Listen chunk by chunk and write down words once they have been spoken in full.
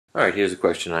Alright, here's a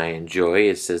question I enjoy.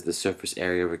 It says the surface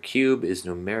area of a cube is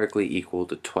numerically equal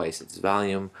to twice its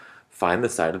volume. Find the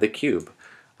side of the cube.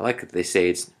 I like that they say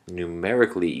it's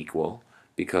numerically equal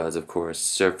because, of course,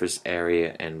 surface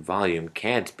area and volume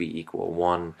can't be equal.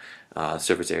 One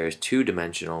surface area is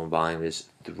two-dimensional and volume is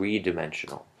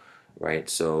three-dimensional, right?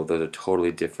 So those are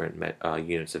totally different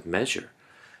units of measure.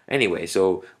 Anyway,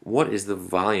 so what is the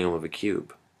volume of a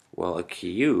cube? Well, a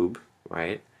cube,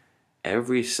 right?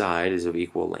 Every side is of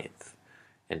equal length.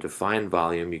 And to find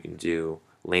volume, you can do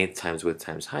length times width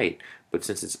times height. But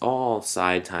since it's all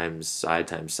side times side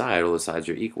times side, all the sides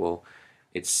are equal,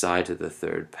 it's side to the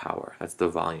third power. That's the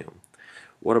volume.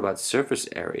 What about surface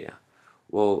area?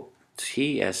 Well,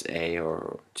 TSA,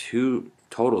 or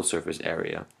total surface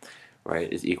area,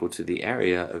 right, is equal to the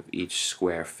area of each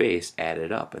square face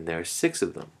added up, and there are six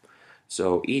of them.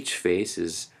 So each face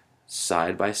is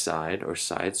side by side, or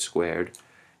side squared,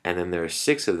 and then there are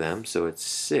six of them, so it's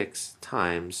 6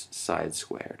 times side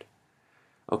squared.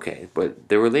 Okay, but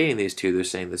they're relating these two. They're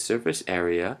saying the surface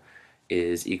area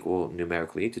is equal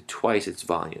numerically to twice its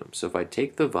volume. So if I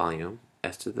take the volume,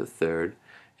 s to the third,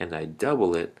 and I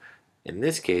double it, in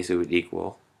this case it would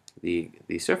equal the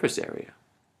surface area.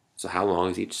 So how long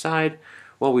is each side?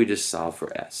 Well, we just solve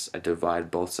for s. I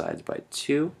divide both sides by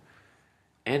 2,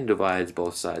 and divides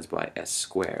both sides by s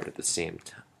squared at the same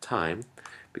time,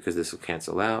 because this will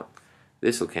cancel out,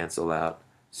 this will cancel out.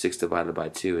 6 divided by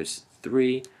 2 is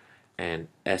 3, and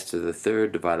s to the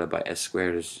third divided by s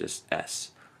squared is just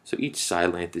s. So each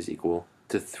side length is equal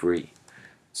to 3.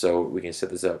 So we can set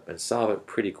this up and solve it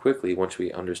pretty quickly once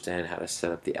we understand how to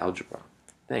set up the algebra.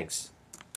 Thanks.